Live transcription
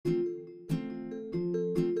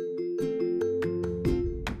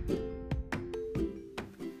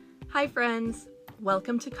Hi friends,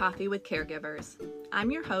 welcome to Coffee with Caregivers. I'm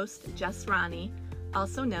your host, Jess Ronnie,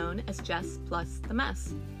 also known as Jess plus the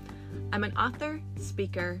Mess. I'm an author,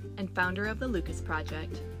 speaker, and founder of the Lucas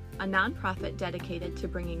Project, a nonprofit dedicated to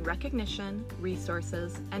bringing recognition,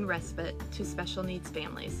 resources, and respite to special needs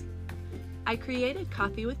families. I created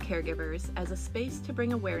Coffee with Caregivers as a space to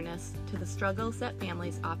bring awareness to the struggles that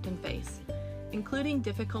families often face, including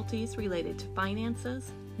difficulties related to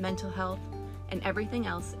finances, mental health, and everything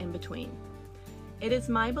else in between. It is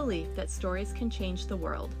my belief that stories can change the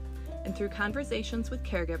world, and through conversations with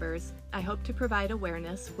caregivers, I hope to provide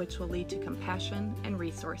awareness which will lead to compassion and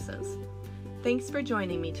resources. Thanks for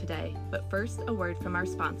joining me today, but first a word from our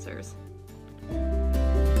sponsors.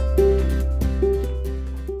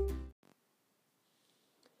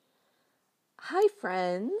 Hi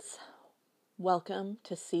friends, welcome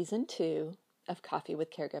to Season 2 of Coffee with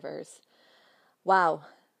Caregivers. Wow,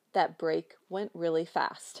 that break went really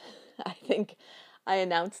fast. I think I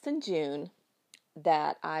announced in June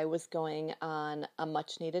that I was going on a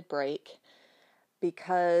much needed break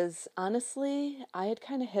because honestly, I had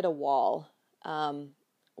kind of hit a wall.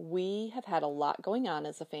 We have had a lot going on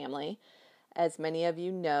as a family. As many of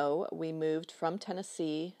you know, we moved from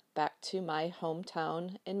Tennessee back to my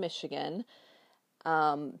hometown in Michigan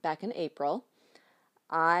back in April.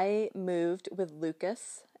 I moved with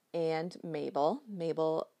Lucas and Mabel.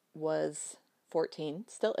 Mabel was 14,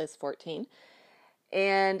 still is 14,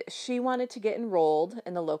 and she wanted to get enrolled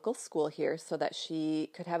in the local school here so that she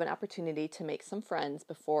could have an opportunity to make some friends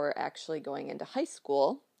before actually going into high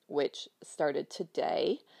school, which started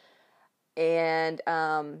today. And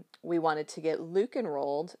we wanted to get Luke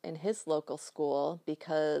enrolled in his local school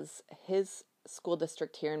because his school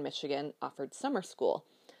district here in Michigan offered summer school,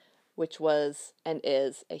 which was and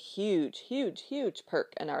is a huge, huge, huge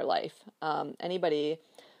perk in our life. Anybody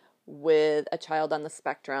with a child on the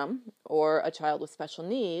spectrum or a child with special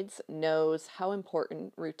needs knows how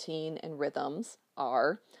important routine and rhythms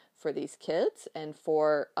are for these kids and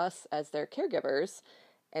for us as their caregivers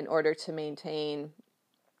in order to maintain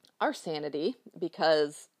our sanity,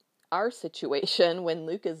 because our situation when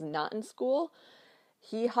Luke is not in school,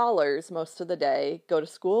 he hollers most of the day, go to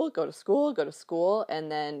school, go to school, go to school,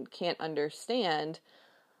 and then can't understand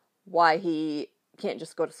why he can't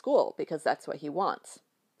just go to school because that's what he wants.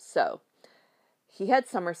 So he had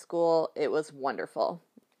summer school. It was wonderful.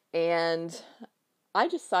 And I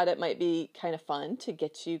just thought it might be kind of fun to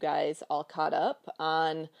get you guys all caught up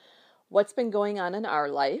on what's been going on in our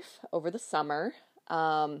life over the summer,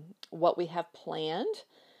 what we have planned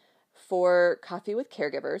for Coffee with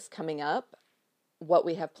Caregivers coming up, what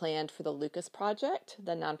we have planned for the Lucas Project,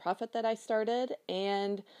 the nonprofit that I started,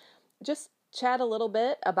 and just chat a little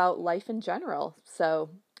bit about life in general. So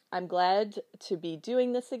I'm glad to be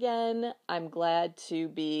doing this again. I'm glad to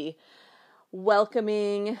be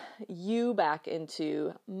welcoming you back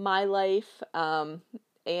into my life,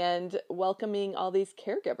 and welcoming all these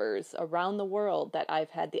caregivers around the world that I've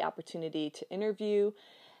had the opportunity to interview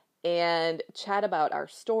and chat about our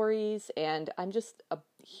stories. And I'm just a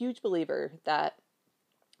huge believer that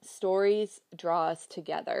stories draw us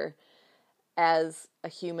together as a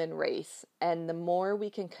human race. And the more we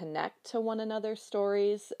can connect to one another's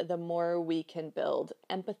stories, the more we can build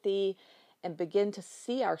empathy and begin to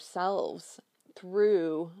see ourselves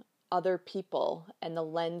through other people and the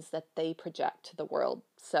lens that they project to the world.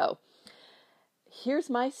 So here's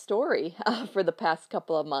my story for the past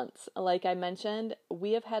couple of months. Like I mentioned,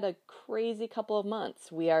 we have had a crazy couple of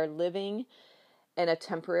months. We are living in a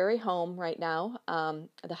temporary home right now.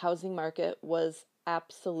 The housing market was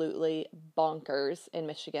absolutely bonkers in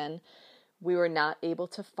Michigan. We were not able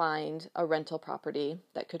to find a rental property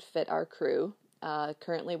that could fit our crew.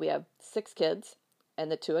 Currently, we have 6 kids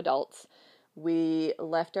and the 2 adults. We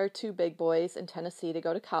left our 2 big boys in Tennessee to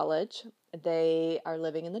go to college. They are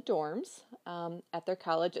living in the dorms at their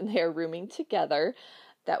college, and they are rooming together.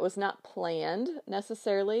 That was not planned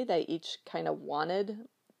necessarily. They each kind of wanted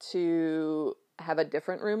to have a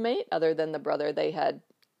different roommate other than the brother they had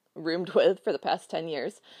roomed with for the past 10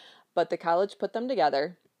 years. But the college put them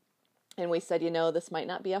together, and we said, this might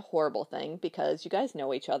not be a horrible thing because you guys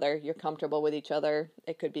know each other. You're comfortable with each other.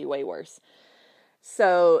 It could be way worse.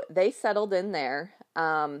 So they settled in there,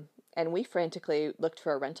 and we frantically looked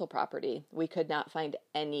for a rental property. We could not find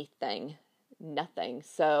anything, nothing.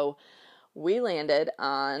 So we landed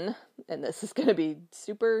on, and this is going to be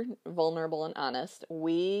super vulnerable and honest,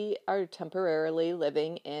 we are temporarily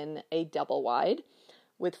living in a double wide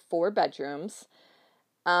with 4 bedrooms,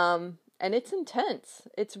 and it's intense.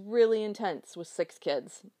 It's really intense with 6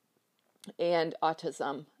 kids and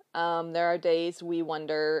autism. There are days we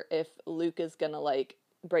wonder if Luke is going to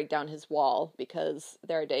break down his wall because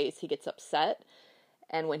there are days he gets upset.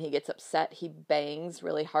 And when he gets upset, he bangs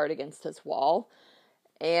really hard against his wall.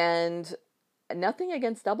 And nothing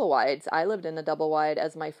against double wides. I lived in a double wide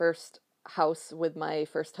as my first house with my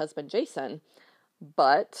first husband, Jason.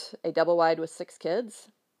 But a double wide with 6 kids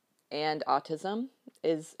and autism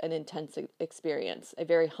is an intense experience, a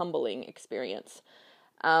very humbling experience.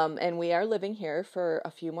 And we are living here for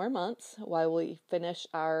a few more months while we finish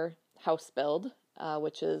our house build,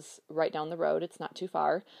 which is right down the road. It's not too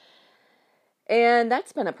far. And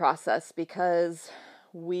that's been a process because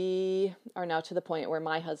we are now to the point where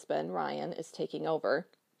my husband, Ryan, is taking over.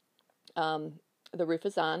 The roof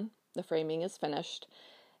is on, the framing is finished,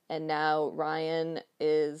 and now Ryan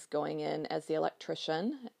is going in as the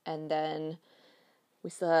electrician, and then we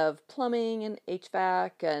still have plumbing and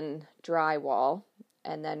HVAC and drywall,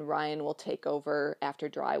 and then Ryan will take over after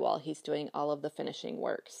drywall. He's doing all of the finishing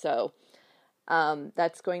work. So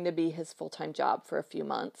that's going to be his full-time job for a few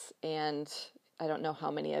months, and I don't know how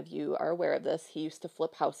many of you are aware of this. He used to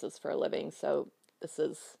flip houses for a living, so this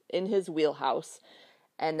is in his wheelhouse.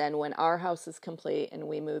 And then when our house is complete and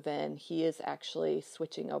we move in, he is actually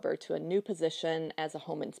switching over to a new position as a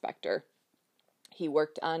home inspector. He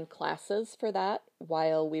worked on classes for that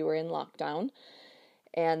while we were in lockdown,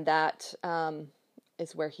 and that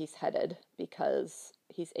is where he's headed because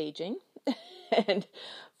he's aging and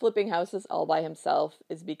flipping houses all by himself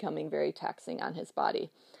is becoming very taxing on his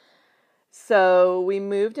body. So we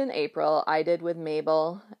moved in April. I did with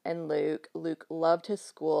Mabel and Luke. Luke loved his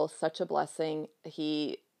school, such a blessing.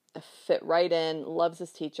 He fit right in, loves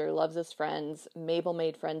his teacher, loves his friends. Mabel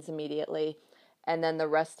made friends immediately. And then the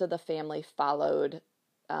rest of the family followed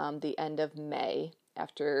the end of May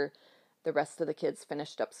after the rest of the kids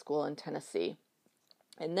finished up school in Tennessee.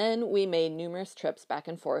 And then we made numerous trips back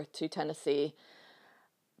and forth to Tennessee,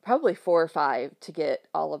 probably 4 or 5 to get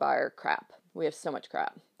all of our crap. We have so much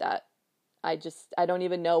crap that I don't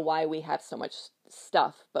even know why we have so much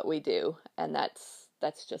stuff, but we do. And that's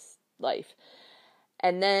just life.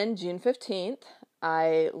 And then June 15th,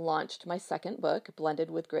 I launched my second book, Blended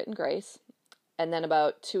with Grit and Grace. And then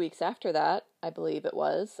about 2 weeks after that, I believe it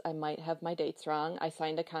was, I might have my dates wrong, I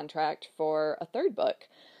signed a contract for a third book,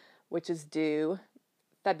 which is due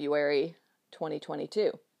February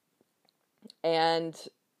 2022. And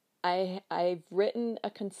I've written a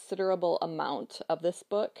considerable amount of this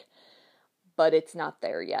book, but it's not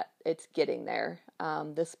there yet. It's getting there.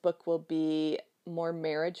 This book will be more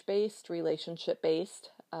marriage-based,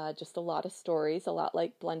 relationship-based, just a lot of stories, a lot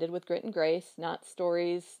like Blended with Grit and Grace, not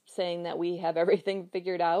stories saying that we have everything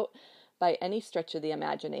figured out by any stretch of the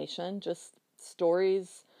imagination, just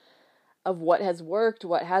stories of what has worked,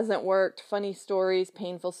 what hasn't worked, funny stories,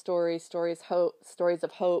 painful stories, stories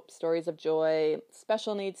of hope, stories of joy,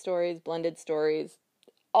 special needs stories, blended stories,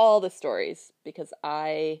 all the stories, because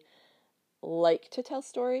I like to tell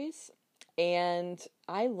stories and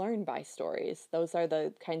I learn by stories. Those are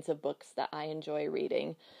the kinds of books that I enjoy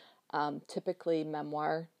reading, typically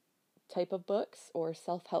memoir type of books or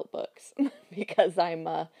self-help books because I'm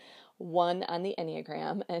 1 on the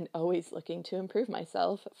Enneagram and always looking to improve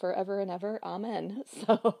myself forever and ever. Amen.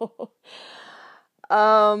 So,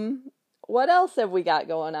 what else have we got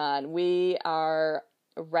going on? We are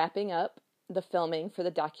wrapping up the filming for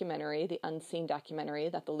the documentary, the Unseen documentary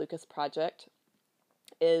that the Lucas Project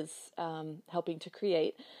is helping to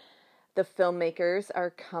create. The filmmakers are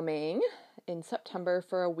coming in September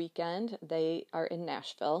for a weekend. They are in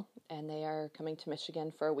Nashville, and they are coming to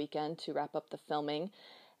Michigan for a weekend to wrap up the filming.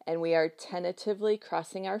 And we are tentatively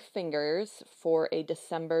crossing our fingers for a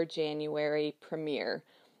December, January premiere.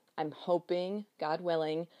 I'm hoping, God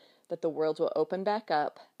willing, that the world will open back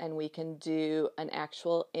up and we can do an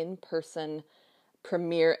actual in-person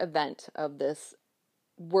premiere event of this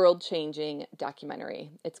world-changing documentary.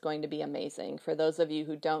 It's going to be amazing. For those of you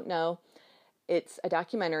who don't know, it's a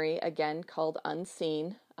documentary, again, called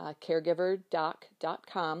Unseen,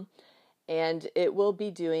 caregiverdoc.com, and it will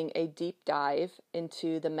be doing a deep dive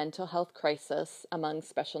into the mental health crisis among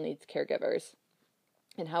special needs caregivers.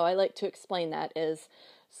 And how I like to explain that is,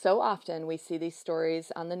 so often we see these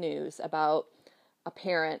stories on the news about a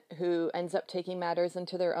parent who ends up taking matters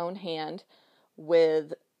into their own hand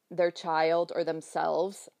with their child or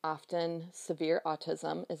themselves. Often severe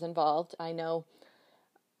autism is involved. I know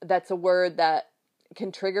that's a word that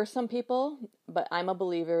can trigger some people, but I'm a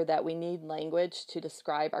believer that we need language to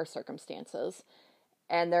describe our circumstances.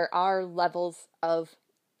 And there are levels of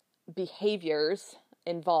behaviors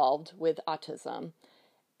involved with autism.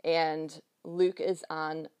 And Luke is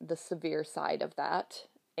on the severe side of that.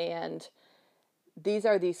 And these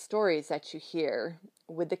are these stories that you hear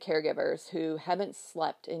with the caregivers who haven't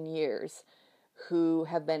slept in years, who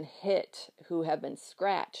have been hit, who have been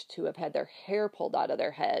scratched, who have had their hair pulled out of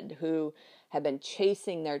their head, who have been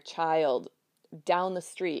chasing their child down the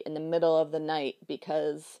street in the middle of the night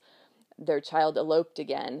because their child eloped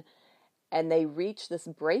again. And they reach this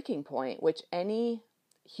breaking point, which any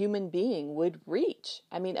human being would reach.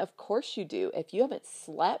 I mean, of course you do. If you haven't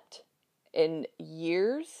slept in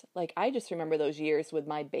years, like I just remember those years with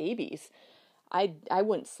my babies. I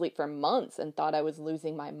wouldn't sleep for months and thought I was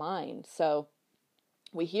losing my mind. So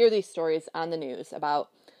we hear these stories on the news about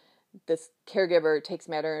this caregiver takes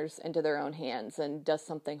matters into their own hands and does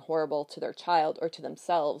something horrible to their child or to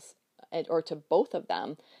themselves or to both of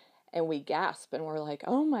them. And we gasp and we're like,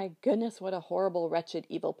 oh my goodness, what a horrible, wretched,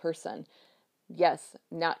 evil person. Yes,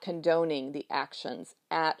 not condoning the actions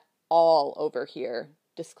at all over here.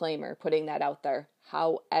 Disclaimer, putting that out there.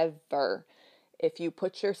 However, if you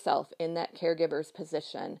put yourself in that caregiver's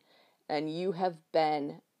position and you have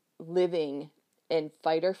been living in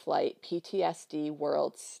fight or flight, PTSD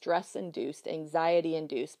world, stress-induced,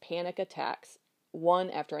 anxiety-induced, panic attacks, one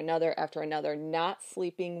after another, not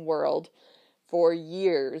sleeping world for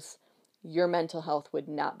years, your mental health would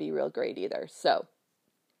not be real great either. So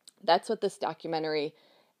that's what this documentary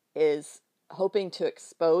is hoping to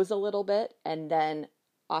expose a little bit and then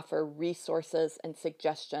offer resources and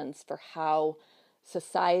suggestions for how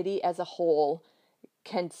society as a whole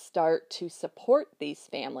can start to support these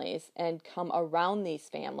families and come around these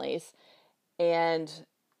families and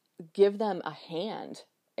give them a hand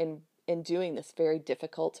in doing this very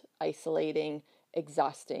difficult, isolating,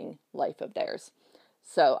 exhausting life of theirs.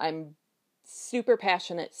 So I'm super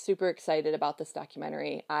passionate, super excited about this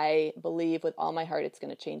documentary. I believe with all my heart it's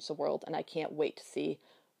going to change the world, and I can't wait to see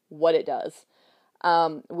what it does.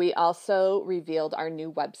 We also revealed our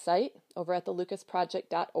new website over at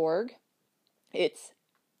thelucasproject.org. It's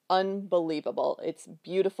unbelievable. It's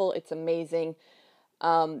beautiful. It's amazing.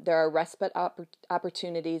 There are respite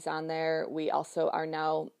opportunities on there. We also are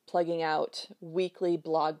now plugging out weekly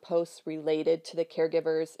blog posts related to the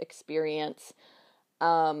caregiver's experience.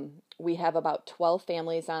 We have about 12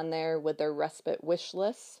 families on there with their respite wish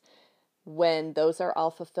lists. When those are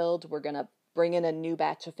all fulfilled, we're going to bring in a new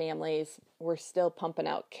batch of families. We're still pumping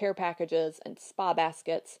out care packages and spa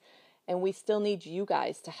baskets, and we still need you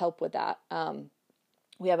guys to help with that.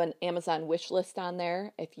 We have an Amazon wish list on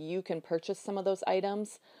there. If you can purchase some of those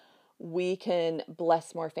items, we can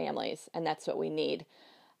bless more families, and that's what we need.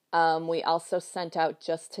 We also sent out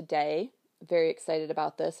just today, very excited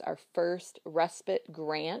about this, our first respite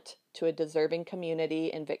grant to a deserving community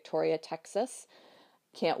in Victoria, Texas.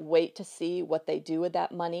 Can't wait to see what they do with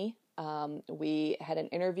that money. We had an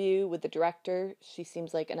interview with the director. She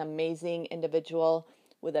seems like an amazing individual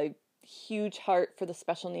with a huge heart for the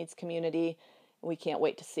special needs community. We can't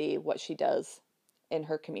wait to see what she does in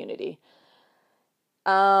her community.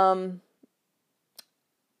 I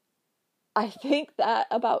think that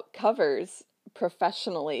about covers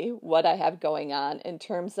professionally what I have going on in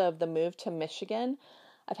terms of the move to Michigan.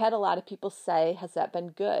 I've had a lot of people say, has that been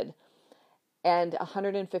good? And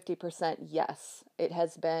 150% yes, it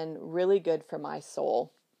has been really good for my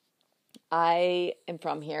soul. I am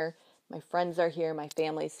from here. My friends are here. My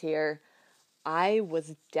family's here. I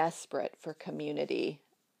was desperate for community,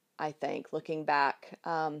 I think, looking back.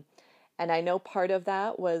 And I know part of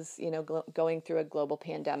that was, going through a global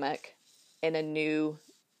pandemic in a new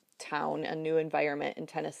town, a new environment in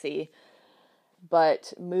Tennessee.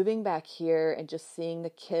 But moving back here and just seeing the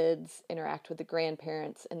kids interact with the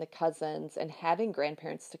grandparents and the cousins and having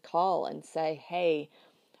grandparents to call and say, hey,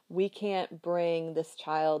 we can't bring this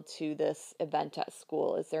child to this event at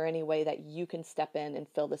school. Is there any way that you can step in and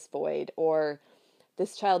fill this void? Or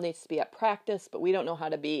this child needs to be at practice, but we don't know how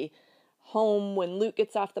to be home when Luke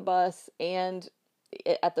gets off the bus and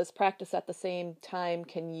at this practice at the same time.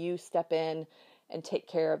 Can you step in and take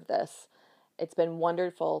care of this? It's been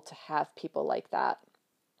wonderful to have people like that.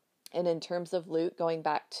 And in terms of Luke, going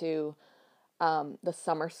back to the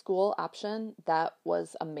summer school option, that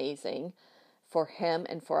was amazing for him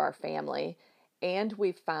and for our family. And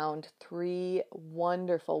we found 3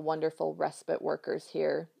 wonderful, wonderful respite workers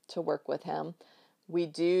here to work with him. We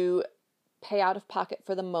do pay out of pocket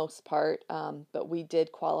for the most part, but we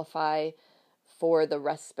did qualify for the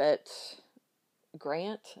respite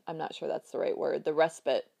grant. I'm not sure that's the right word. The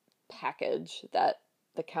respite package that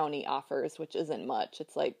the county offers, which isn't much.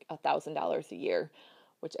 It's like $1,000 a year,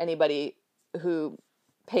 which anybody who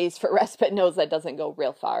pays for respite knows that doesn't go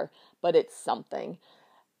real far, but it's something.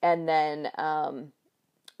 And then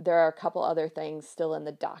there are a couple other things still in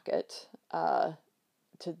the docket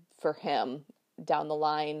for him, down the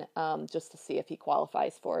line, just to see if he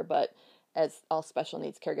qualifies for. But as all special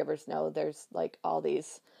needs caregivers know, there's like all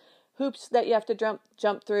these hoops that you have to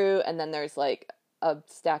jump through, and then there's like a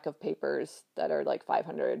stack of papers that are like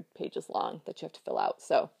 500 pages long that you have to fill out.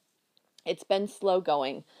 So it's been slow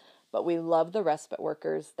going, but we love the respite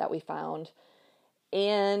workers that we found.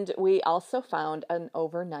 And we also found an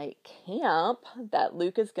overnight camp that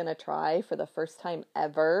Luke is going to try for the first time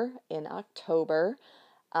ever in October,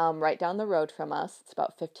 right down the road from us. It's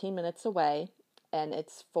about 15 minutes away, and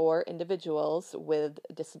it's for individuals with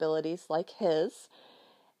disabilities like his.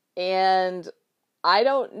 And I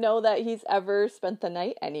don't know that he's ever spent the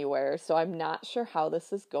night anywhere, so I'm not sure how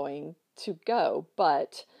this is going to go,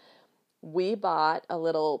 but we bought a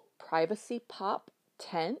little privacy pop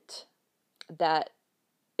tent that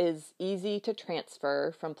is easy to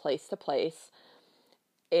transfer from place to place,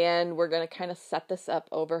 and we're going to kind of set this up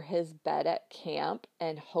over his bed at camp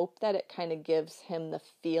and hope that it kind of gives him the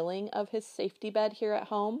feeling of his safety bed here at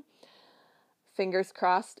home. Fingers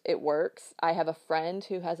crossed it works. I have a friend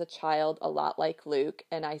who has a child a lot like Luke,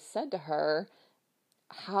 and I said to her,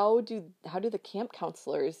 how do the camp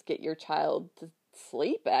counselors get your child to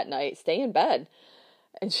sleep at night, stay in bed?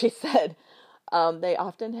 And she said, they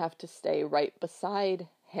often have to stay right beside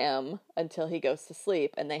him until he goes to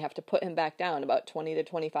sleep, and they have to put him back down about 20 to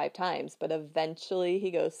 25 times, but eventually he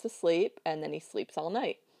goes to sleep, and then he sleeps all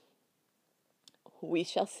night. We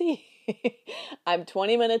shall see. I'm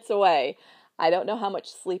 20 minutes away. I don't know how much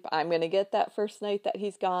sleep I'm going to get that first night that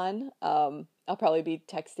he's gone. I'll probably be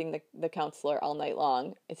texting the counselor all night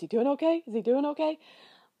long. Is he doing okay? Is he doing okay?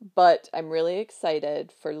 But I'm really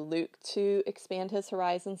excited for Luke to expand his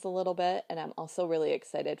horizons a little bit. And I'm also really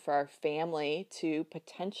excited for our family to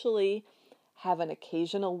potentially have an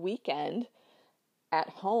occasional weekend at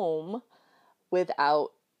home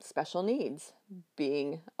without special needs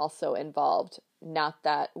being also involved. Not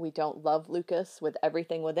that we don't love Lucas with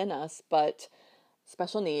everything within us, but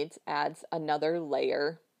special needs adds another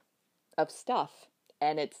layer of stuff.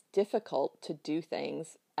 And it's difficult to do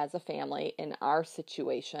things as a family in our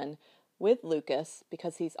situation with Lucas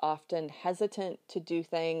because he's often hesitant to do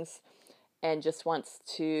things and just wants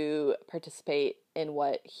to participate in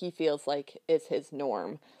what he feels like is his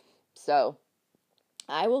norm. So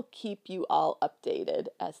I will keep you all updated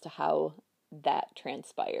as to how that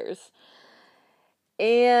transpires.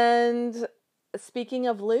 And speaking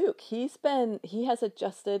of Luke, he has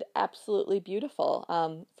adjusted absolutely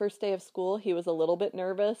beautiful. First day of school, he was a little bit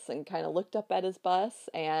nervous and kind of looked up at his bus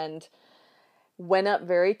and went up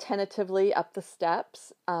very tentatively up the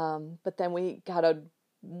steps. But then we got a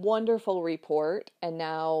wonderful report, and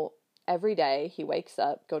now every day he wakes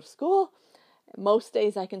up, go to school. Most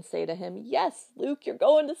days I can say to him, yes, Luke, you're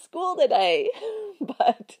going to school today.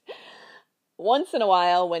 But once in a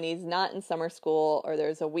while, when he's not in summer school or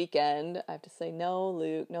there's a weekend, I have to say, no,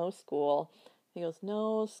 Luke, no school. He goes,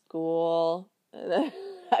 no school. And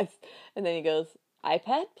then he goes,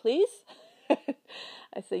 iPad, please?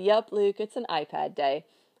 I say, yep, Luke, it's an iPad day.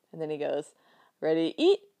 And then he goes, ready to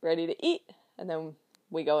eat, ready to eat. And then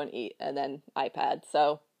we go and eat, and then iPad.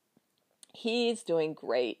 So he's doing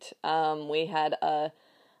great. We had an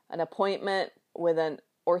appointment with an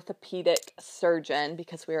orthopedic surgeon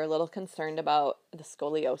because we were a little concerned about the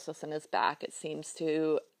scoliosis in his back. It seems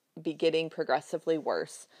to be getting progressively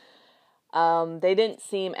worse. They didn't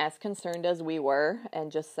seem as concerned as we were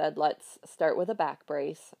and just said, let's start with a back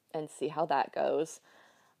brace and see how that goes.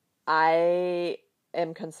 I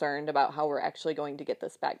am concerned about how we're actually going to get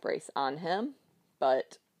this back brace on him,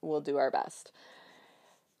 but we'll do our best.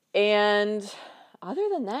 And other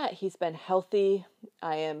than that, he's been healthy.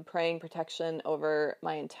 I am praying protection over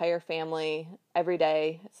my entire family every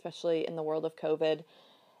day, especially in the world of COVID,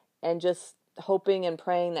 and just hoping and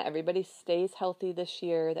praying that everybody stays healthy this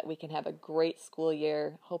year, that we can have a great school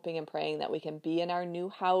year, hoping and praying that we can be in our new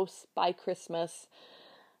house by Christmas.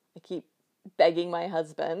 I keep begging my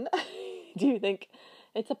husband, do you think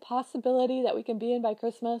it's a possibility that we can be in by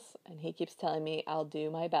Christmas? And he keeps telling me, I'll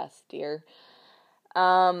do my best, dear.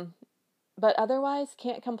 But otherwise,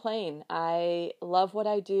 can't complain. I love what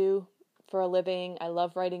I do for a living. I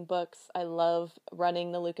love writing books. I love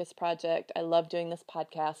running the Lucas Project. I love doing this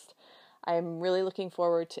podcast. I'm really looking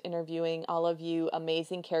forward to interviewing all of you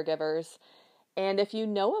amazing caregivers. And if you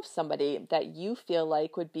know of somebody that you feel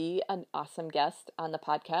like would be an awesome guest on the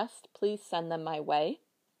podcast, please send them my way,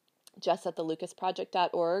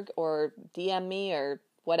 jess@thelucasproject.org, or DM me, or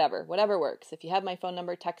whatever works. If you have my phone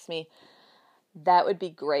number, text me. That would be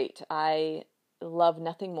great. I love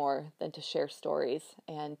nothing more than to share stories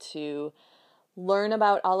and to learn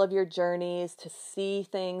about all of your journeys, to see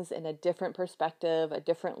things in a different perspective, a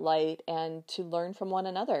different light, and to learn from one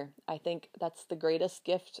another. I think that's the greatest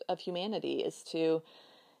gift of humanity, is to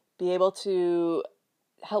be able to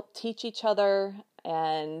help teach each other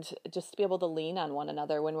and just to be able to lean on one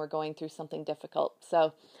another when we're going through something difficult.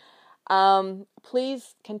 So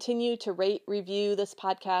please continue to rate, review this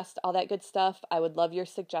podcast, all that good stuff. I would love your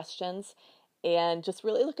suggestions, and just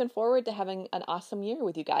really looking forward to having an awesome year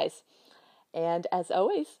with you guys. And as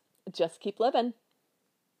always, just keep living.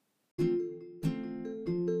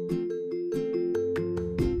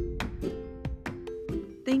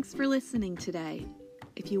 Thanks for listening today.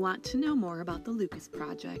 If you want to know more about the Lucas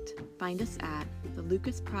Project, find us at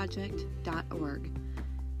thelucasproject.org.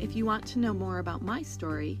 If you want to know more about my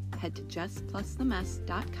story, head to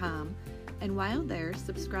JessPlusTheMess.com, and while there,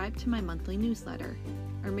 subscribe to my monthly newsletter,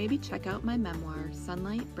 or maybe check out my memoir,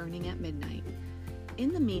 Sunlight Burning at Midnight.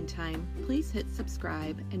 In the meantime, please hit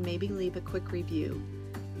subscribe and maybe leave a quick review.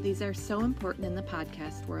 These are so important in the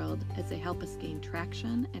podcast world as they help us gain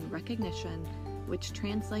traction and recognition, which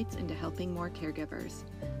translates into helping more caregivers.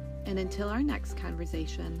 And until our next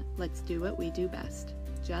conversation, let's do what we do best.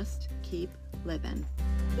 Just keep living.